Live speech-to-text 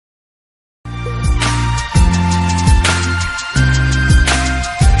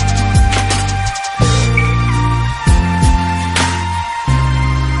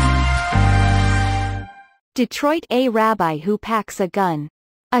Detroit: a rabbi who packs a gun.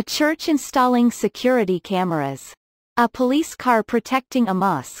 A church installing security cameras. A police car protecting a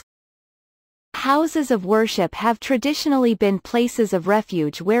mosque. Houses of worship have traditionally been places of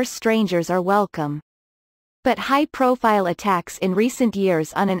refuge where strangers are welcome. But high-profile attacks in recent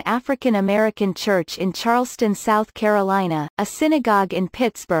years on an African-American church in Charleston, South Carolina, a synagogue in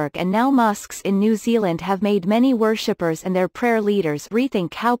Pittsburgh and now mosques in New Zealand have made many worshippers and their prayer leaders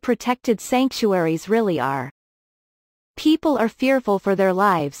rethink how protected sanctuaries really are. People are fearful for their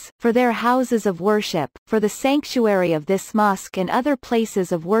lives, for their houses of worship, for the sanctuary of this mosque and other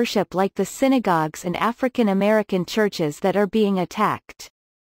places of worship like the synagogues and African-American churches that are being attacked.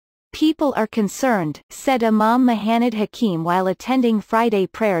 People are concerned, said Imam Mohanad Hakim while attending Friday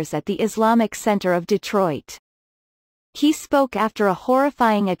prayers at the Islamic Center of Detroit. He spoke after a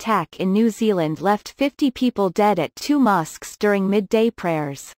horrifying attack in New Zealand left 50 people dead at 2 mosques during midday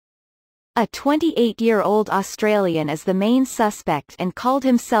prayers. A 28-year-old Australian is the main suspect and called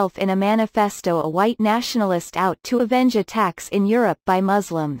himself in a manifesto a white nationalist out to avenge attacks in Europe by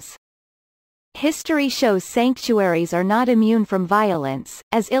Muslims. History shows sanctuaries are not immune from violence,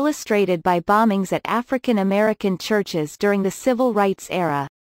 as illustrated by bombings at African American churches during the civil rights era.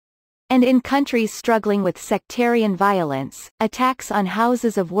 And in countries struggling with sectarian violence, attacks on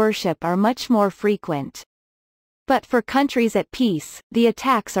houses of worship are much more frequent. But for countries at peace, the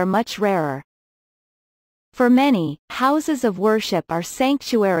attacks are much rarer. For many, houses of worship are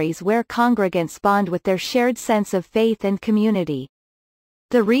sanctuaries where congregants bond with their shared sense of faith and community.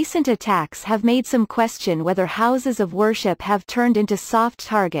 The recent attacks have made some question whether houses of worship have turned into soft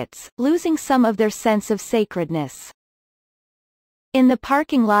targets, losing some of their sense of sacredness. In the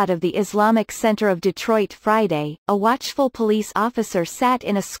parking lot of the Islamic Center of Detroit Friday, a watchful police officer sat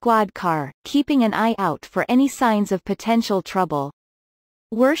in a squad car, keeping an eye out for any signs of potential trouble.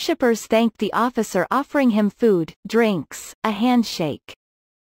 Worshippers thanked the officer, offering him food, drinks, a handshake.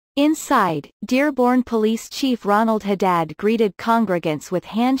 Inside, Dearborn Police Chief Ronald Haddad greeted congregants with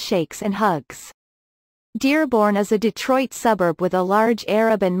handshakes and hugs. Dearborn is a Detroit suburb with a large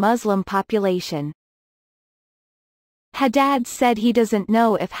Arab and Muslim population. Haddad said he doesn't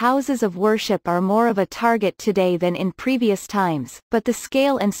know if houses of worship are more of a target today than in previous times, but the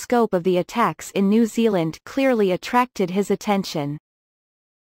scale and scope of the attacks in New Zealand clearly attracted his attention.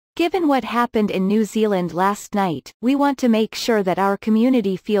 Given what happened in New Zealand last night, we want to make sure that our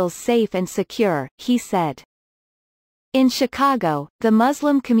community feels safe and secure, he said. In Chicago, the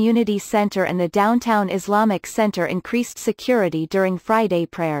Muslim Community Center and the Downtown Islamic Center increased security during Friday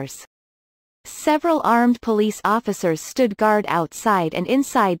prayers. Several armed police officers stood guard outside and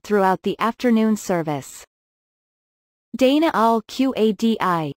inside throughout the afternoon service. Dana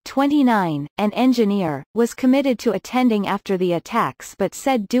Al-Qadi, 29, an engineer, was committed to attending after the attacks but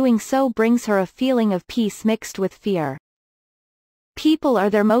said doing so brings her a feeling of peace mixed with fear. People are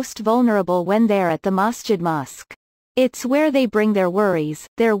their most vulnerable when they're at the mosque. It's where they bring their worries,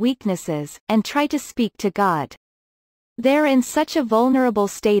 their weaknesses, and try to speak to God. They're in such a vulnerable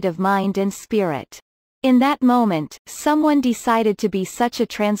state of mind and spirit. In that moment, someone decided to be such a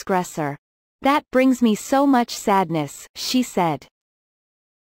transgressor. That brings me so much sadness, she said.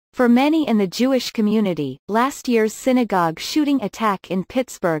 For many in the Jewish community, last year's synagogue shooting attack in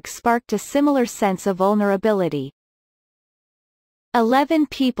Pittsburgh sparked a similar sense of vulnerability. 11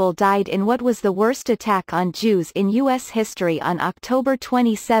 people died in what was the worst attack on Jews in U.S. history on October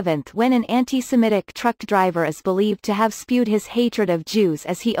 27 when an anti-Semitic truck driver is believed to have spewed his hatred of Jews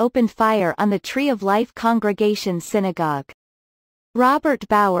as he opened fire on the Tree of Life Congregation synagogue. Robert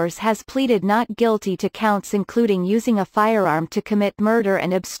Bowers has pleaded not guilty to counts including using a firearm to commit murder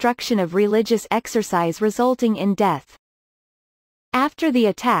and obstruction of religious exercise resulting in death. After the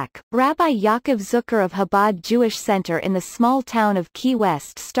attack, Rabbi Yaakov Zucker of Chabad Jewish Center in the small town of Key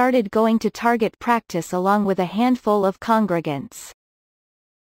West started going to target practice along with a handful of congregants.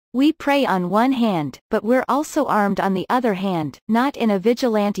 We pray on one hand, but we're also armed on the other hand, not in a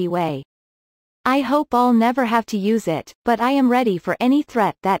vigilante way. I hope I'll never have to use it, but I am ready for any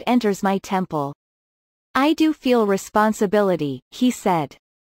threat that enters my temple. I do feel responsibility, he said.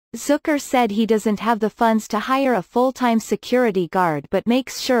 Zucker said he doesn't have the funds to hire a full-time security guard but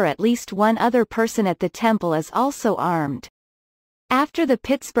makes sure at least one other person at the temple is also armed. After the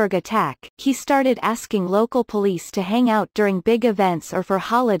Pittsburgh attack, he started asking local police to hang out during big events or for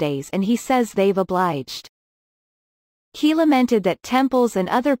holidays and he says they've obliged. He lamented that temples and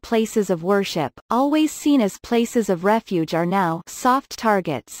other places of worship, always seen as places of refuge, are now soft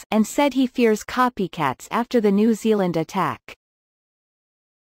targets and said he fears copycats after the New Zealand attack.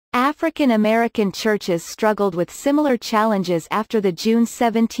 African American churches struggled with similar challenges after the June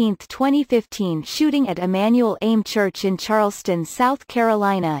 17, 2015 shooting at Emmanuel AME Church in Charleston, South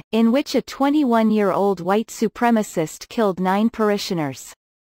Carolina, in which a 21-year-old white supremacist killed 9 parishioners.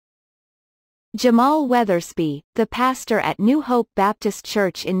 Jamal Weathersby, the pastor at New Hope Baptist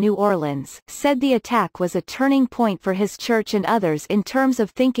Church in New Orleans, said the attack was a turning point for his church and others in terms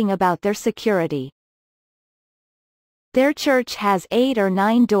of thinking about their security. Their church has 8 or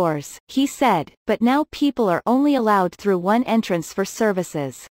 9 doors, he said, but now people are only allowed through one entrance for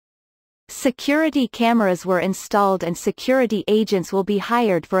services. Security cameras were installed and security agents will be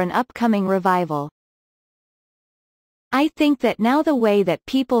hired for an upcoming revival. I think that now the way that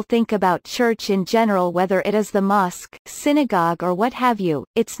people think about church in general, whether it is the mosque, synagogue or what have you,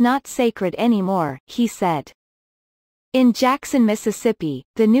 it's not sacred anymore, he said. In Jackson, Mississippi,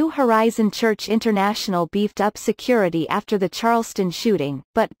 the New Horizon Church International beefed up security after the Charleston shooting,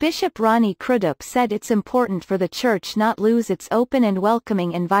 but Bishop Ronnie Crudup said it's important for the church not lose its open and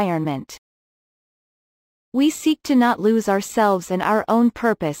welcoming environment. We seek to not lose ourselves and our own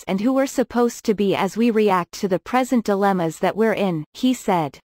purpose and who we're supposed to be as we react to the present dilemmas that we're in, he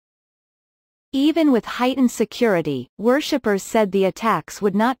said. Even with heightened security, worshippers said the attacks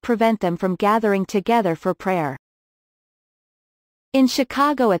would not prevent them from gathering together for prayer. In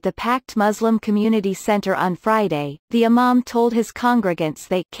Chicago at the packed Muslim Community Center on Friday, the imam told his congregants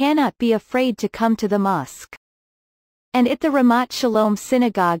they cannot be afraid to come to the mosque. And at the Ramat Shalom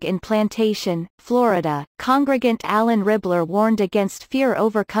Synagogue in Plantation, Florida, congregant Alan Ribler warned against fear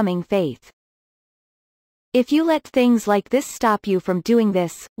overcoming faith. If you let things like this stop you from doing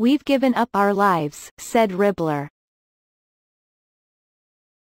this, we've given up our lives, said Ribler.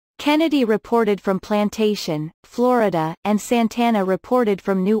 Kennedy reported from Plantation, Florida, and Santana reported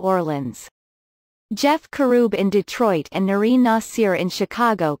from New Orleans. Jeff Karub in Detroit and Noreen Nasir in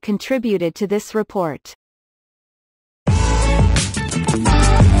Chicago contributed to this report.